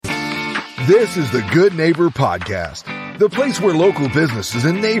This is the Good Neighbor Podcast, the place where local businesses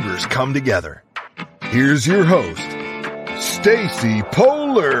and neighbors come together. Here's your host, Stacy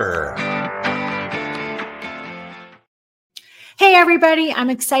Poehler. Hey everybody,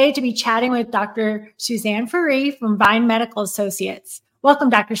 I'm excited to be chatting with Dr. Suzanne Ferree from Vine Medical Associates. Welcome,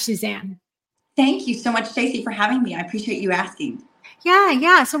 Dr. Suzanne. Thank you so much, Stacy, for having me. I appreciate you asking.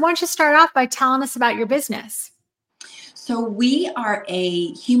 Yeah. So why don't you start off by telling us about your business? So we are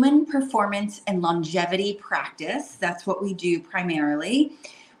a human performance and longevity practice. That's what we do primarily.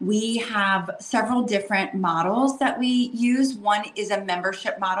 We have several different models that we use. One is a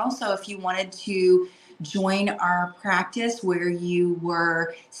membership model. So if you wanted to join our practice where you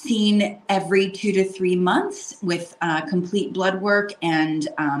were seen every 2 to 3 months with complete blood work and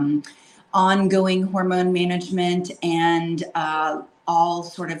ongoing hormone management and all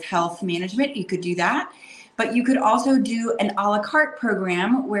sort of health management, you could do that. But you could also do an a la carte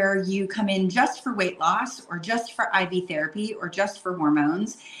program where you come in just for weight loss or just for IV therapy or just for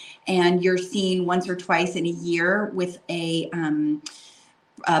hormones. And you're seen once or twice in a year with a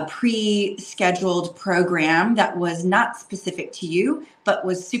pre-scheduled program that was not specific to you, but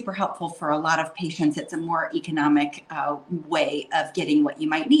was super helpful for a lot of patients. It's a more economic way of getting what you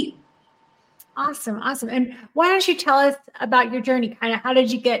might need. Awesome. And why don't you tell us about your journey? Kind of how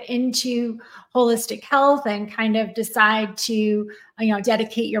did you get into holistic health and kind of decide to,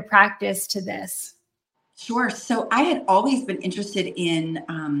 dedicate your practice to this? Sure. So I had always been interested in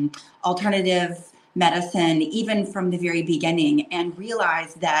alternative medicine, even from the very beginning, and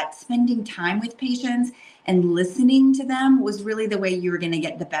realized that spending time with patients and listening to them was really the way you were going to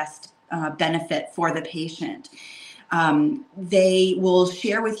get the best benefit for the patient. They will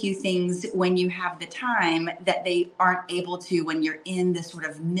share with you things when you have the time that they aren't able to when you're in the sort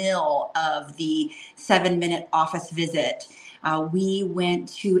of mill of the 7-minute office visit. We went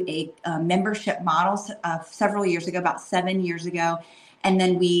to a membership model several years ago, about 7 years ago. And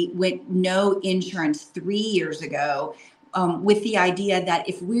then we went no insurance 3 years ago with the idea that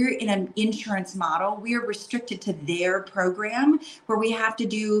if we're in an insurance model, we're restricted to their program where we have to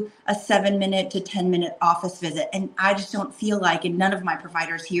do a 7-minute to 10-minute office visit. And I just don't feel like, and none of my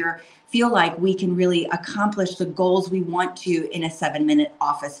providers here feel like we can really accomplish the goals we want to in a 7-minute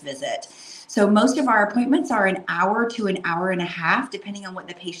office visit. So most of our appointments are an hour to an hour and a half, depending on what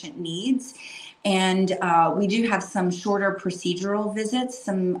the patient needs. And we do have some shorter procedural visits,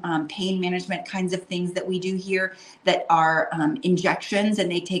 some pain management kinds of things that we do here that are injections,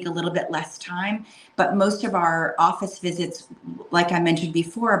 and they take a little bit less time. But most of our office visits, like I mentioned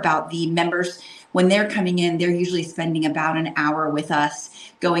before about the members, when they're coming in, they're usually spending about an hour with us,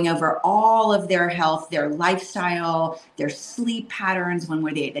 going over all of their health, their lifestyle, their sleep patterns, when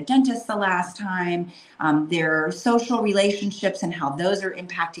were they at the dentist the last time, their social relationships and how those are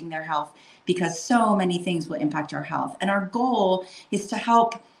impacting their health, because so many things will impact our health. And our goal is to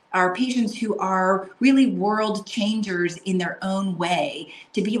help our patients who are really world changers in their own way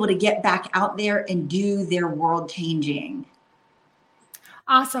to be able to get back out there and do their world changing.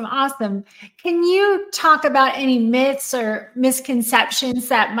 Awesome. Can you talk about any myths or misconceptions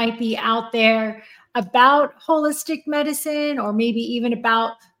that might be out there about holistic medicine, or maybe even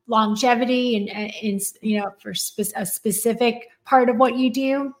about longevity and for a specific part of what you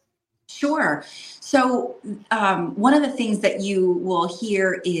do? Sure. So one of the things that you will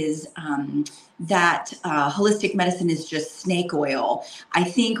hear is that holistic medicine is just snake oil. I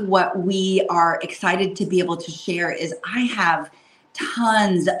think what we are excited to be able to share is I have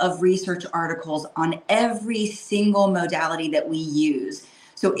tons of research articles on every single modality that we use.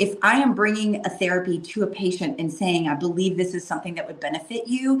 So if I am bringing a therapy to a patient and saying, I believe this is something that would benefit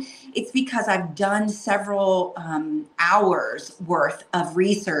you, it's because I've done several hours worth of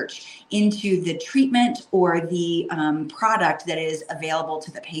research into the treatment or the product that is available to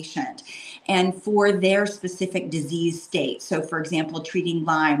the patient and for their specific disease state. So for example, treating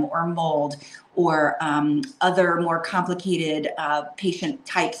Lyme or mold or other more complicated patient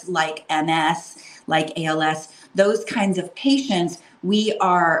types like MS, like ALS, those kinds of patients, we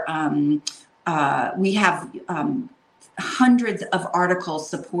have hundreds of articles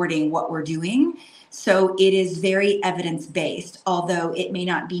supporting what we're doing. So it is very evidence-based, although it may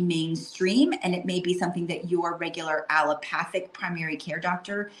not be mainstream and it may be something that your regular allopathic primary care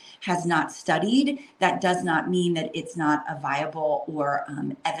doctor has not studied. That does not mean that it's not a viable or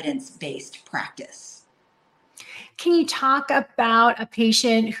evidence-based practice. Can you talk about a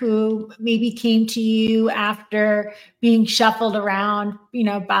patient who maybe came to you after being shuffled around,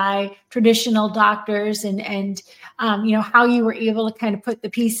 by traditional doctors and how you were able to kind of put the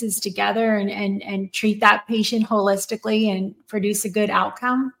pieces together and treat that patient holistically and produce a good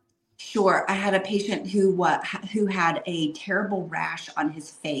outcome? Sure. I had a patient who had a terrible rash on his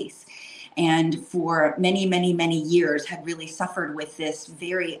face, and for many, many, many years had really suffered with this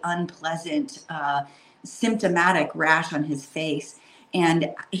very unpleasant, symptomatic rash on his face.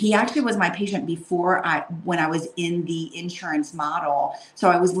 And he actually was my patient when I was in the insurance model. So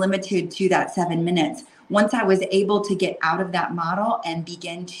I was limited to that 7 minutes. Once I was able to get out of that model and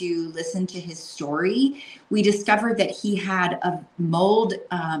begin to listen to his story, we discovered that he had a mold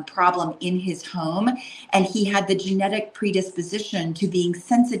problem in his home, and he had the genetic predisposition to being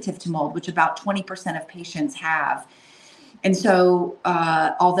sensitive to mold, which about 20% of patients have. And so,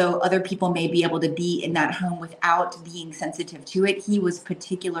 although other people may be able to be in that home without being sensitive to it, he was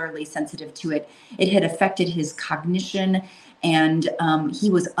particularly sensitive to it. It had affected his cognition, and he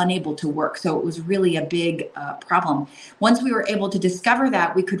was unable to work. So it was really a big problem. Once we were able to discover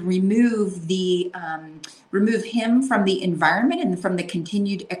that, we could remove him from the environment and from the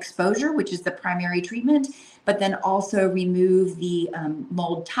continued exposure, which is the primary treatment, but then also remove the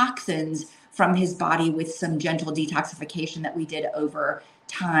mold toxins from his body with some gentle detoxification that we did over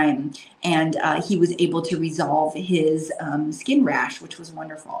time. And he was able to resolve his skin rash, which was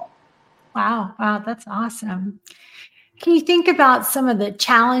wonderful. Wow. Wow. That's awesome. Can you think about some of the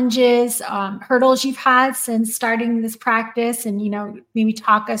challenges, hurdles you've had since starting this practice, and, maybe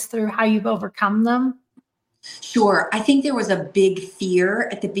talk us through how you've overcome them? Sure. I think there was a big fear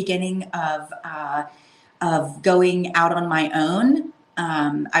at the beginning of going out on my own.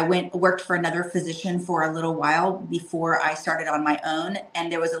 I worked for another physician for a little while before I started on my own,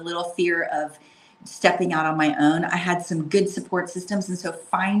 and there was a little fear of stepping out on my own. I had some good support systems, and so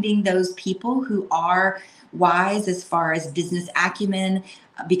finding those people who are wise as far as business acumen,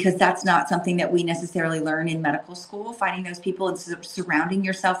 because that's not something that we necessarily learn in medical school, finding those people and surrounding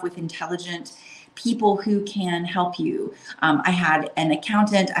yourself with intelligent people who can help you. I had an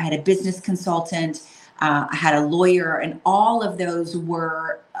accountant, I had a business consultant, I had a lawyer, and all of those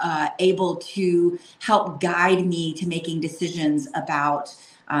were able to help guide me to making decisions about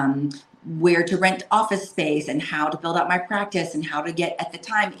where to rent office space and how to build out my practice and how to get, at the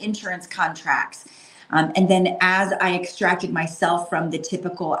time, insurance contracts. And then as I extracted myself from the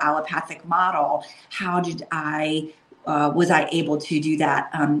typical allopathic model, was I able to do that?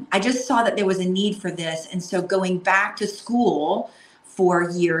 I just saw that there was a need for this. And so going back to school for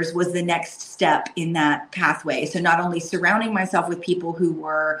years was the next step in that pathway. So not only surrounding myself with people who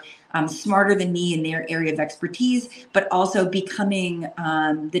were smarter than me in their area of expertise, but also becoming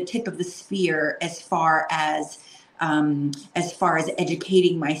the tip of the spear as far as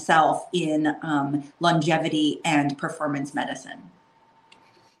educating myself in longevity and performance medicine.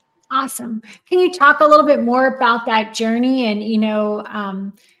 Awesome. Can you talk a little bit more about that journey? And,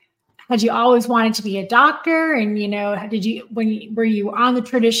 had you always wanted to be a doctor? And, were you on the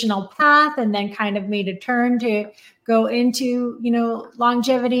traditional path and then kind of made a turn to go into,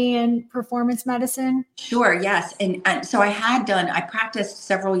 longevity and performance medicine? Sure. Yes. And so I practiced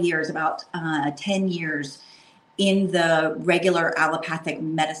several years, about 10 years in the regular allopathic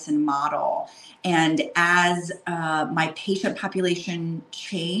medicine model. And as my patient population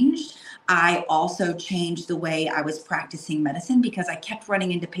changed, I also changed the way I was practicing medicine, because I kept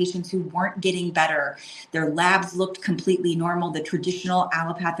running into patients who weren't getting better. Their labs looked completely normal. The traditional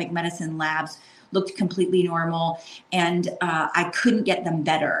allopathic medicine labs looked completely normal, and I couldn't get them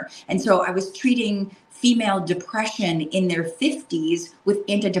better. And so I was treating female depression in their 50s with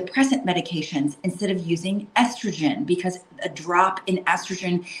antidepressant medications instead of using estrogen, because a drop in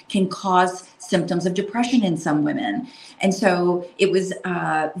estrogen can cause symptoms of depression in some women. And so it was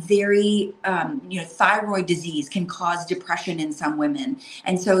thyroid disease can cause depression in some women.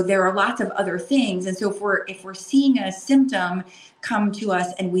 And so there are lots of other things. And so if we're seeing a symptom come to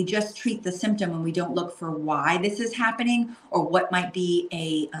us and we just treat the symptom and we don't look for why this is happening or what might be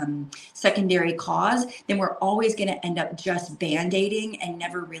a secondary cause, then we're always going to end up just band-aiding and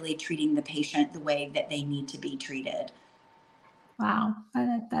never really treating the patient the way that they need to be treated. Wow.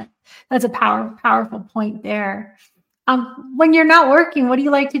 That's a powerful point there. When you're not working, what do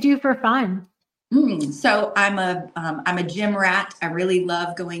you like to do for fun? So I'm a gym rat. I really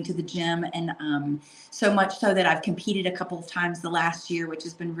love going to the gym, and so much so that I've competed a couple of times the last year, which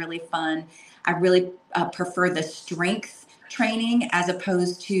has been really fun. I really prefer the strength training as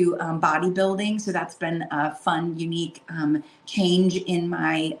opposed to bodybuilding. So that's been a fun, unique change in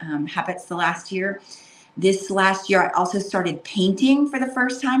my habits the last year. This last year, I also started painting for the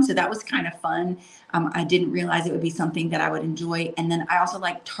first time. So that was kind of fun. I didn't realize it would be something that I would enjoy. And then I also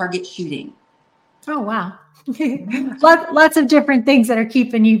like target shooting. Oh, wow. Lots of different things that are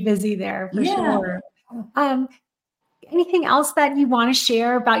keeping you busy there for sure. anything else that you want to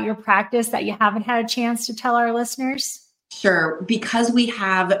share about your practice that you haven't had a chance to tell our listeners? Sure. Because we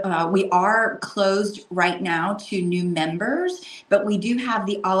are closed right now to new members, but we do have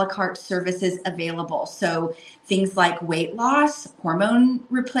the a la carte services available. So things like weight loss, hormone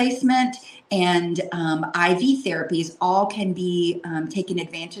replacement, and IV therapies all can be taken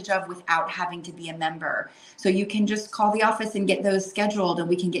advantage of without having to be a member. So you can just call the office and get those scheduled, and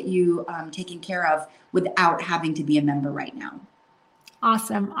we can get you taken care of without having to be a member right now.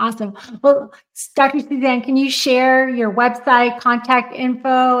 Awesome. Well, Dr. Suzanne, can you share your website, contact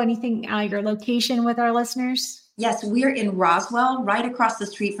info, anything, your location with our listeners? Yes, we're in Roswell, right across the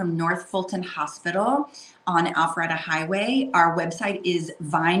street from North Fulton Hospital on Alpharetta Highway. Our website is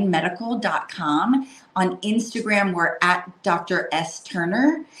vinemedical.com. On Instagram, we're at Dr. S.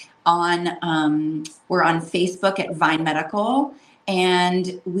 Turner. We're on Facebook at Vine Medical.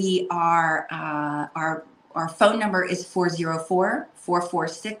 And we are, our phone number is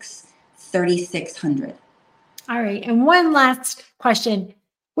 404-446-3600. All right. And one last question.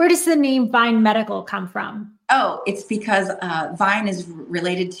 Where does the name Vine Medical come from? Oh, it's because Vine is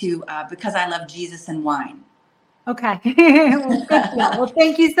related to because I love Jesus and wine. Okay. Well,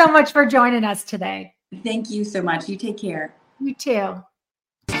 thank you so much for joining us today. Thank you so much. You take care. You too.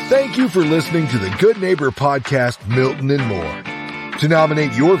 Thank you for listening to the Good Neighbor Podcast, Milton and More. To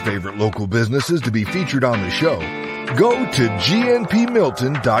nominate your favorite local businesses to be featured on the show, go to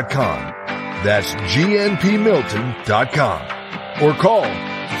gnpmilton.com. That's gnpmilton.com. Or call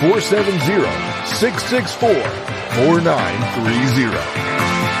 470-664-4930.